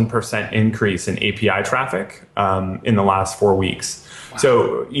 1,000% increase in API traffic in the last 4 weeks. Wow.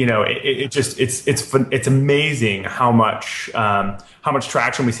 So it's amazing how much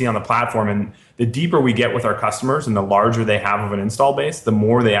traction we see on the platform, and the deeper we get with our customers and the larger they have of an install base, the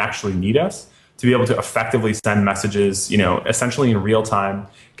more they actually need us to be able to effectively send messages, essentially in real time,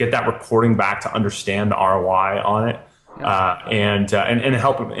 get that reporting back to understand the ROI on it, and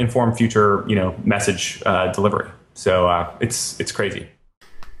help inform future, message delivery. So it's crazy.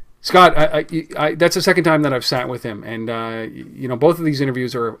 Scott, I that's the second time that I've sat with him, and both of these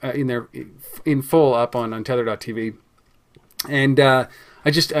interviews are in full up on Untether.tv, and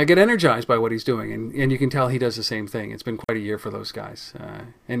I get energized by what he's doing, and you can tell he does the same thing. It's been quite a year for those guys,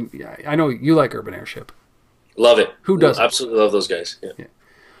 and I know you like Urban Airship. Love it. Who doesn't? Absolutely love those guys. Yeah.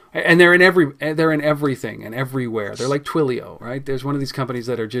 And they're in everything and everywhere. They're like Twilio, right? There's one of these companies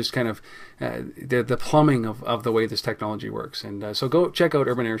that are just kind of the plumbing of the way this technology works. And so go check out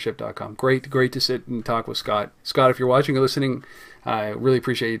urbanairship.com. Great to sit and talk with Scott. Scott, if you're watching or listening, I really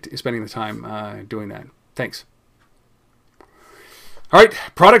appreciate spending the time doing that. Thanks. All right,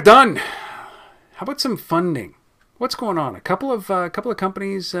 product done. How about some funding? What's going on? A couple of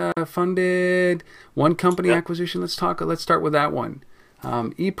companies funded. One company acquisition. Let's start with that one.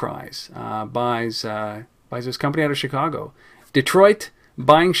 ePrize buys this company out of Chicago. Detroit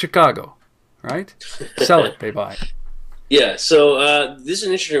buying Chicago, right? Sell it, they buy. Yeah, so this is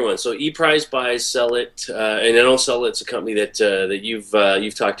an interesting one. So ePrize buys Sell It, and I know Sell It's a company that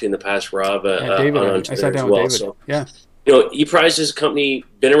you've talked to in the past, Rob. David, on I sat down with David. So, yeah. ePrize is a company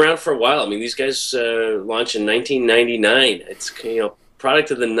been around for a while. I mean, these guys launched in 1999. It's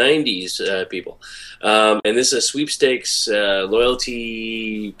product of the 90s, people. And this is a sweepstakes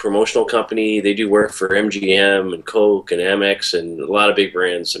loyalty promotional company. They do work for MGM and Coke and Amex and a lot of big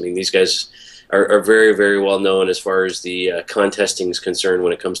brands. I mean, these guys are very, very well known as far as the contesting is concerned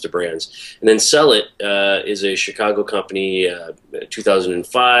when it comes to brands. And then Sell It is a Chicago company,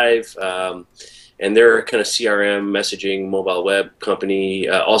 2005. And they're a kind of CRM messaging mobile web company,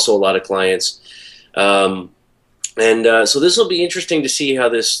 also a lot of clients. So this will be interesting to see how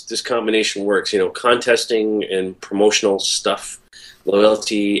this combination works. Contesting and promotional stuff,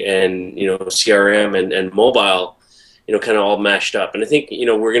 loyalty, and CRM and mobile, kind of all mashed up. And I think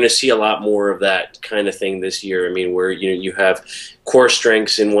we're going to see a lot more of that kind of thing this year. I mean, where you have core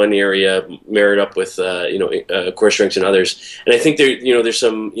strengths in one area married up with core strengths in others. And I think there's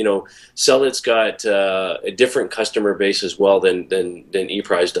some Sell It's got a different customer base as well than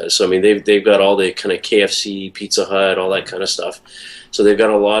ePrize does. So I mean they've got all the kind of KFC, Pizza Hut, all that kind of stuff. So they've got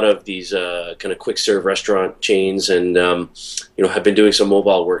a lot of these kind of quick serve restaurant chains, and have been doing some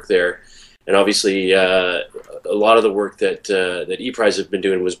mobile work there. And obviously a lot of the work that ePrize have been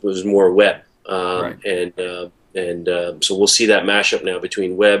doing was more web. Right. And so we'll see that mashup now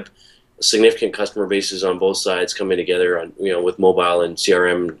between web, significant customer bases on both sides coming together on with mobile and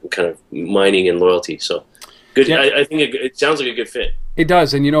CRM kind of mining and loyalty. So good. Yeah. I think it sounds like a good fit. It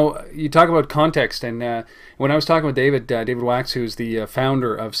does, and you talk about context, and when I was talking with David Wax, who's the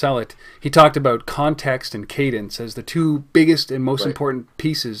founder of Sell It, he talked about context and cadence as the two biggest and most important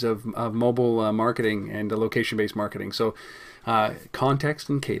pieces of mobile marketing and location-based marketing. So context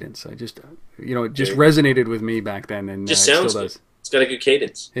and cadence, it just resonated with me back then, and just sounds it still does. Good. It's got a good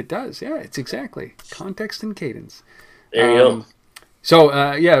cadence. It does, yeah. It's exactly context and cadence. There you go. So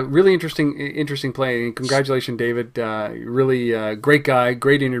really interesting play. And congratulations, David. Really great guy,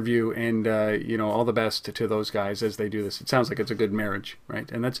 great interview, and all the best to those guys as they do this. It sounds like it's a good marriage,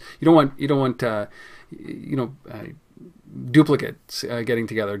 right? And that's you don't want duplicates getting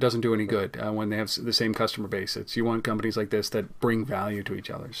together. It doesn't do any good when they have the same customer base. You want companies like this that bring value to each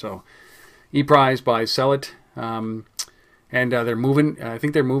other. So ePrize buys Sell It, and they're moving. I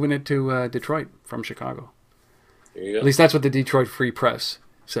think they're moving it to Detroit from Chicago. There you go. At least that's what the Detroit Free Press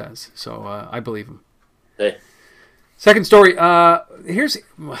says. So I believe him. Hey. Second story. Here's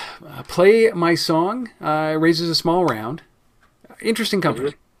Play My Song. Raises a small round. Interesting company.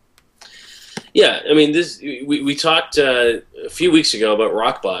 Mm-hmm. Yeah, I mean, we talked a few weeks ago about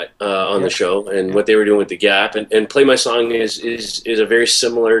Rockbot on the show and what they were doing with the Gap, and Play My Song is a very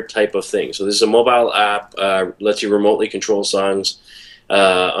similar type of thing. So this is a mobile app, lets you remotely control songs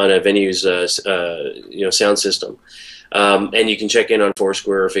on a venue's sound system, and you can check in on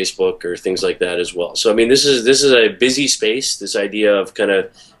Foursquare or Facebook or things like that as well. So I mean, this is a busy space. This idea of kind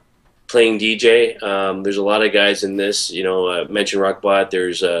of playing DJ. There's a lot of guys in this. Mentioned Rockbot.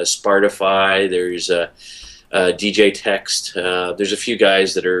 There's Spartify. There's DJ Text. There's a few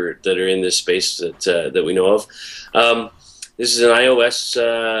guys that are in this space that we know of. This is an iOS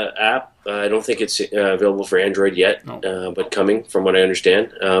app. I don't think it's available for Android yet, No. but coming, from what I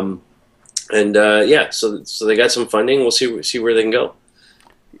understand. So they got some funding. We'll see where they can go.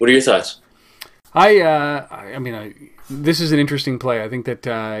 What are your thoughts? This is an interesting play. I think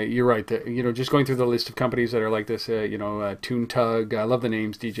that you're right. That, just going through the list of companies that are like this, Toon Tug. I love the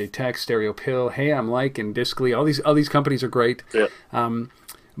names: DJ Tech, Stereo Pill, Hey I'm Like, and Discly. All these companies are great. Yeah.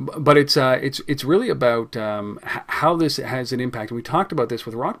 But it's really about how this has an impact. And we talked about this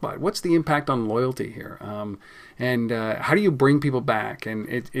with Rockbot. What's the impact on loyalty here? And how do you bring people back? And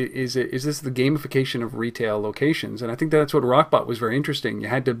is this the gamification of retail locations? And I think that's what Rockbot was very interesting. You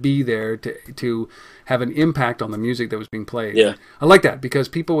had to be there to have an impact on the music that was being played. Yeah. I like that because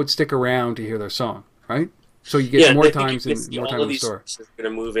people would stick around to hear their song, right? So you get more times in the store. Are going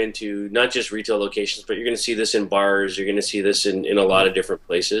to move into not just retail locations, but you're going to see this in bars. You're going to see this in a lot of different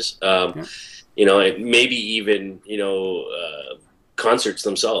places. Maybe even concerts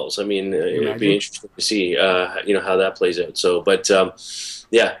themselves. I mean, it would be interesting to see how that plays out. So, but a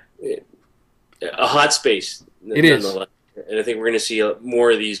hot space. It is, and I think we're going to see more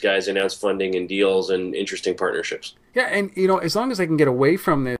of these guys announce funding and deals and interesting partnerships. Yeah, and as long as they can get away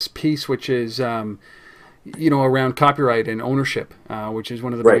from this piece, which is around copyright and ownership, which is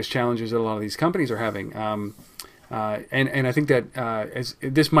one of the biggest challenges that a lot of these companies are having. And I think that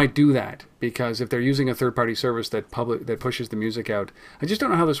this might do that, because if they're using a third-party service that pushes the music out, I just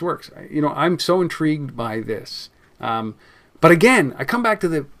don't know how this works. I'm so intrigued by this. But again, I come back to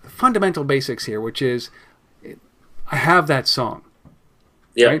the fundamental basics here, which is I have that song.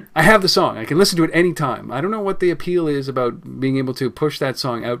 Yeah. Right? I have the song. I can listen to it anytime. I don't know what the appeal is about being able to push that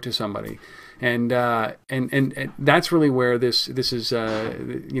song out to somebody. And that's really where this is,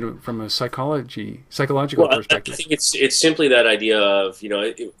 from a psychological perspective. I think it's simply that idea of,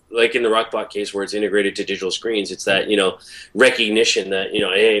 like in the Rockbot case where it's integrated to digital screens, it's that, recognition that,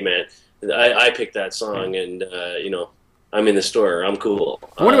 hey, man, I picked that song and, I'm in the store, I'm cool.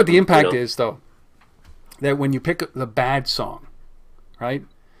 I wonder what the impact is, though, that when you pick the bad song, right?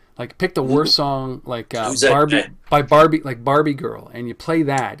 Like pick the worst song, like Barbie Girl, and you play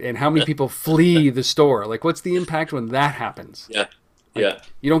that, and how many people flee the store? Like, what's the impact when that happens? Yeah.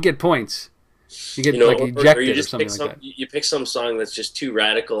 You don't get points. You get ejected or something like that. You pick some song that's just too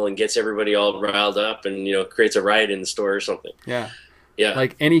radical and gets everybody all riled up, and creates a riot in the store or something. Yeah.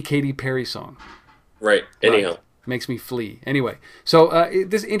 Like any Katy Perry song. Right. Anyhow. Makes me flee. Anyway, so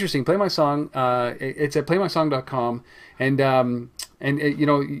this is interesting. Play My Song. It's at playmysong.com, and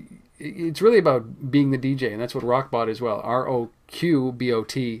it's really about being the DJ, and that's what Rockbot as well.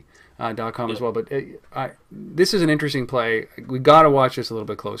 ROQBOT.com as well. But this is an interesting play. We got to watch this a little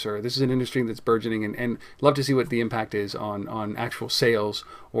bit closer. This is an industry that's burgeoning, and love to see what the impact is on actual sales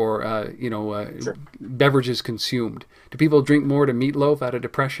or beverages consumed. Do people drink more to meatloaf out of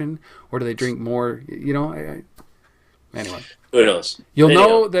depression, or do they drink more? Anyway, who knows? You'll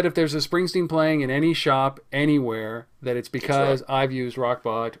know that if there's a Springsteen playing in any shop anywhere, that it's because I've used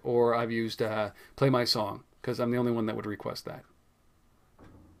Rockbot or I've used Play My Song, because I'm the only one that would request that.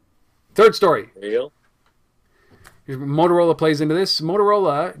 Third story. There you go. Motorola plays into this.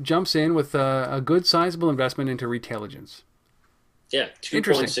 Motorola jumps in with a good sizable investment into Retailligence. Yeah,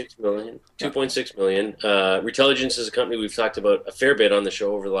 $2.6 million. $2.6 million. Retailligence is a company we've talked about a fair bit on the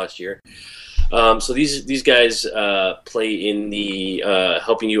show over the last year. So these guys play in the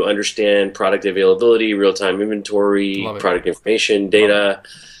helping you understand product availability, real-time inventory, product information, data,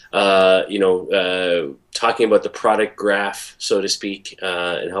 talking about the product graph, so to speak,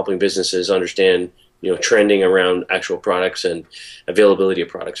 and helping businesses understand, trending around actual products and availability of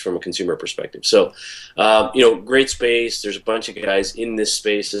products from a consumer perspective. So, great space. There's a bunch of guys in this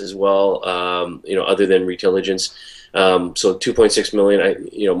space as well, other than Retailligence. So 2.6 million,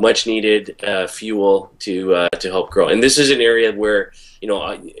 much needed fuel to help grow. And this is an area where,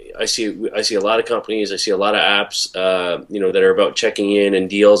 I see a lot of companies, I see a lot of apps, that are about checking in and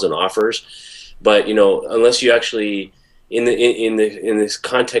deals and offers. But, unless you actually in this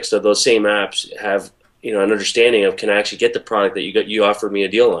context of those same apps have, an understanding of, can I actually get the product that you offered me a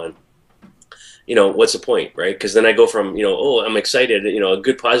deal on? What's the point, right? Because then I go from, I'm excited, a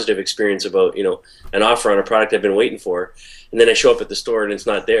good positive experience about, an offer on a product I've been waiting for, and then I show up at the store and it's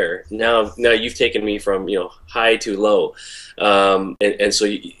not there. Now you've taken me from, high to low. And so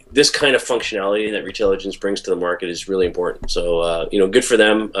this kind of functionality that Retailligence brings to the market is really important. So, good for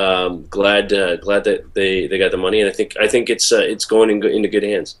them. Glad that they got the money, and I think it's going into good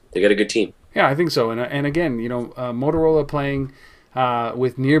hands. They got a good team. Yeah, I think so. And again, Motorola playing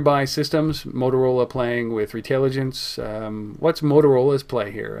with Nearby Systems, Motorola playing with Retailligence. What's Motorola's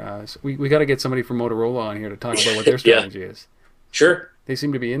play here? So we got to get somebody from Motorola on here to talk about what their strategy is. Sure. They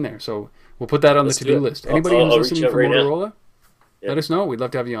seem to be in there, so we'll put that on the to-do list. Anybody who's listening from Motorola, let us know. We'd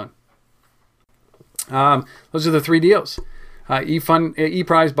love to have you on. Those are the 3 deals.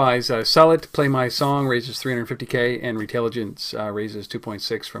 ePrize buys Sell It, Play My Song raises $350K, and Retailligence raises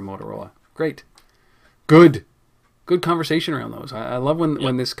 2.6 from Motorola. Great. Good conversation around those. I love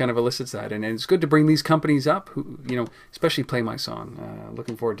when this kind of elicits that, and it's good to bring these companies up, who, especially Play My Song.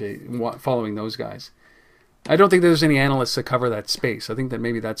 Looking forward to following those guys. I don't think there's any analysts that cover that space. I think that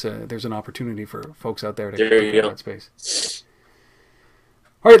maybe there's an opportunity for folks out there to cover that space.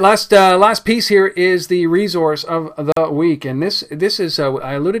 All right, last piece here is the resource of the week, and this is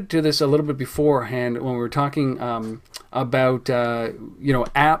I alluded to this a little bit beforehand when we were talking about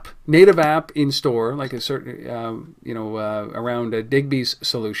native app in store, like a certain around Digby's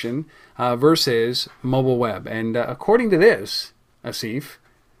solution versus mobile web, and according to this, Asif,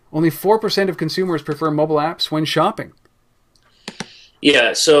 only 4% of consumers prefer mobile apps when shopping.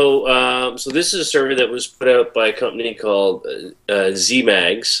 Yeah, so this is a survey that was put out by a company called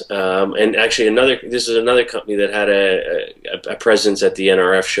ZMags, and actually this is another company that had a presence at the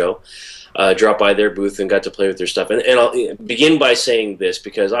NRF show. Dropped by their booth and got to play with their stuff. And I'll begin by saying this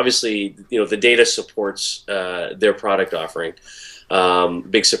because obviously the data supports their product offering.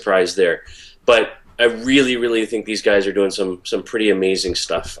 Big surprise there, but I really, really think these guys are doing some pretty amazing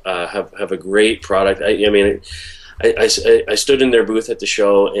stuff. Have a great product. I stood in their booth at the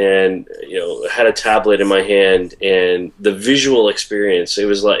show and had a tablet in my hand, and the visual experience, it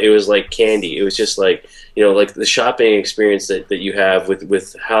was like candy. It was just like like the shopping experience that you have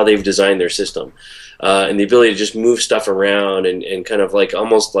with how they've designed their system, and the ability to just move stuff around and kind of like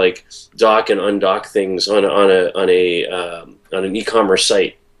almost like dock and undock things on an e-commerce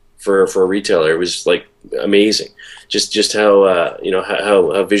site for a retailer. It was like amazing, just how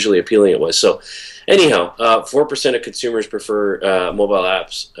how visually appealing it was. So. Anyhow, 4% of consumers prefer mobile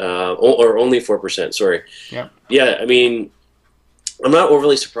apps, or only 4%. Sorry. Yeah. Yeah. I mean, I'm not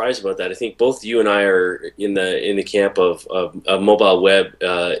overly surprised about that. I think both you and I are in the camp of mobile web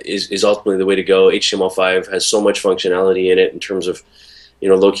is ultimately the way to go. HTML5 has so much functionality in it in terms of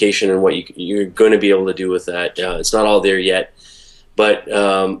location and what you're going to be able to do with that. It's not all there yet, but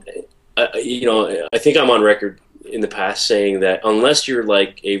I think I'm on record in the past saying that unless you're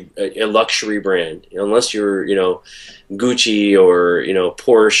like a luxury brand, unless you're Gucci or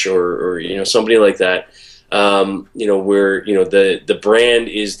Porsche or somebody like that, where the brand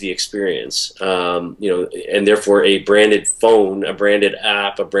is the experience, and therefore a branded phone, a branded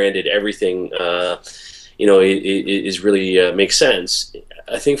app, a branded everything, is really makes sense.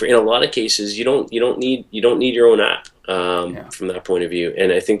 I think in a lot of cases you don't need your own app. From that point of view,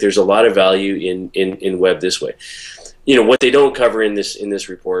 and I think there's a lot of value in web this way. What they don't cover in this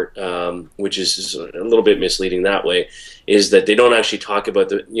report, which is a little bit misleading that way, is that they don't actually talk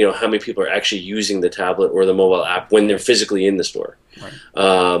about how many people are actually using the tablet or the mobile app when they're physically in the store. Right.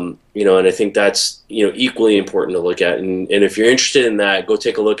 And I think that's equally important to look at. And if you're interested in that, go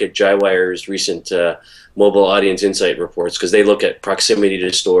take a look at Jaiwire's recent mobile audience insight reports, because they look at proximity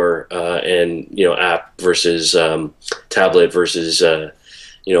to store and app versus tablet versus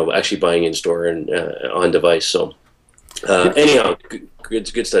actually buying in store and on device. So anyhow,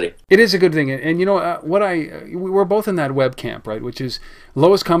 good study. It is a good thing, and we're both in that web camp, right? Which is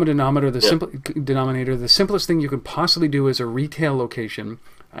lowest common denominator, the simplest thing you can possibly do as a retail location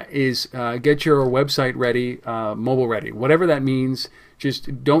is get your website ready, mobile ready, whatever that means.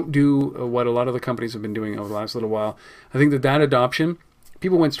 Just don't do what a lot of the companies have been doing over the last little while. I think that adoption,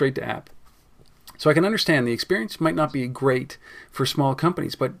 people went straight to app. So I can understand the experience might not be great for small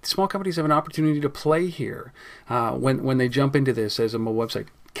companies, but small companies have an opportunity to play here when they jump into this as a mobile website.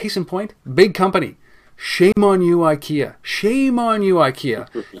 Case in point, big company. Shame on you, IKEA. Shame on you, IKEA.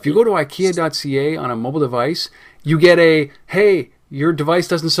 If you go to IKEA.ca on a mobile device, you get hey, your device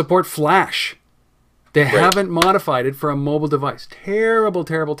doesn't support Flash. They haven't modified it for a mobile device. Terrible,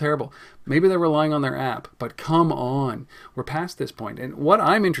 terrible, terrible. Maybe they're relying on their app, but come on. We're past this point. And what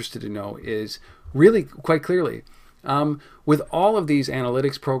I'm interested to know is really quite clearly, with all of these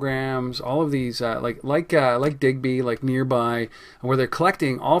analytics programs, all of these like Digby, like Nearby, where they're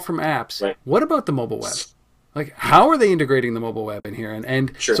collecting all from apps, what about the mobile web? Like, how are they integrating the mobile web in here?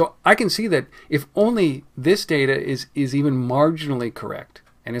 And sure. So I can see that if only this data is even marginally correct,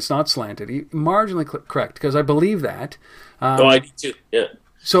 and it's not slanted, marginally correct, because I believe that. I do too, yeah.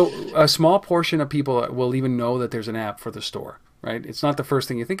 So a small portion of people will even know that there's an app for the store. right? It's not the first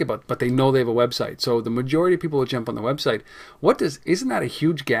thing you think about, but they know they have a website. So the majority of people will jump on the website. Isn't that a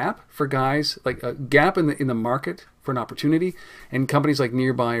huge gap for guys, like a gap in the market for an opportunity? And companies like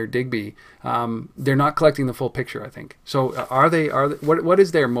Nearby or Digby, they're not collecting the full picture, I think. So what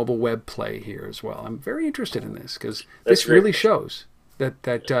is their mobile web play here as well? I'm very interested in this because this really shows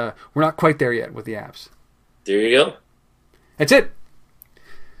that we're not quite there yet with the apps. There you go. That's it.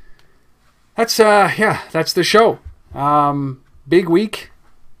 That's the show. Big week,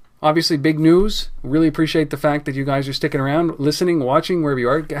 obviously big news. Really appreciate the fact that you guys are sticking around, listening, watching, wherever you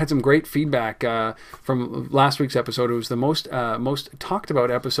are. Had some great feedback from last week's episode. It was the most talked about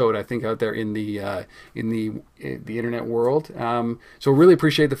episode, I think, out there in the internet world. So really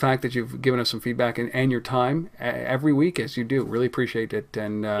appreciate the fact that you've given us some feedback and your time every week, as you do. Really appreciate it,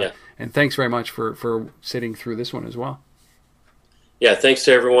 and thanks very much for sitting through this one as well. Yeah, thanks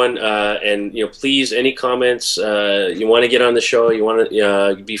to everyone, and please, any comments, you want to get on the show, you want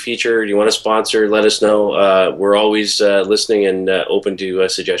to be featured, you want to sponsor, let us know. We're always listening and open to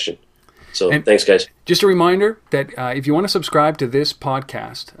suggestion. So thanks, guys. Just a reminder that if you want to subscribe to this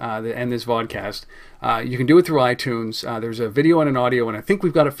podcast and this vodcast, you can do it through iTunes. There's a video and an audio, and I think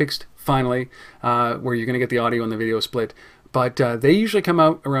we've got it fixed finally, where you're going to get the audio and the video split. But they usually come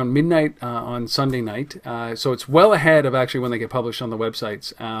out around midnight on Sunday night, so it's well ahead of actually when they get published on the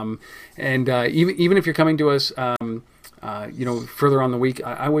websites. And even if you're coming to us, further on the week,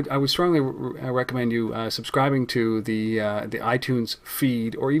 I would strongly recommend you subscribing to the iTunes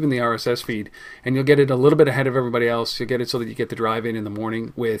feed or even the RSS feed, and you'll get it a little bit ahead of everybody else. You'll get it so that you get the drive in the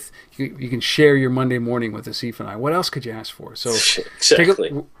morning with you can share your Monday morning with Asif and I. What else could you ask for? So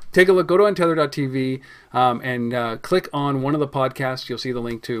exactly. Take a look. Go to untether.tv and click on one of the podcasts. You'll see the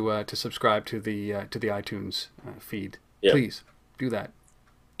link to subscribe to the iTunes feed. Yep. Please do that.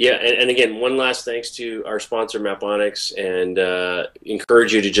 Yeah, and again, one last thanks to our sponsor, Maponics, and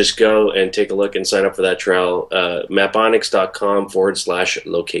encourage you to just go and take a look and sign up for that trial.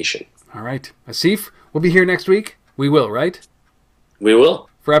 Maponics.com/location. All right, Asif, we'll be here next week. We will, right? We will.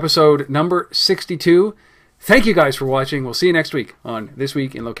 For episode number 62. Thank you guys for watching. We'll see you next week on This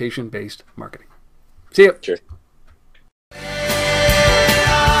Week in Location-Based Marketing. See ya. Sure.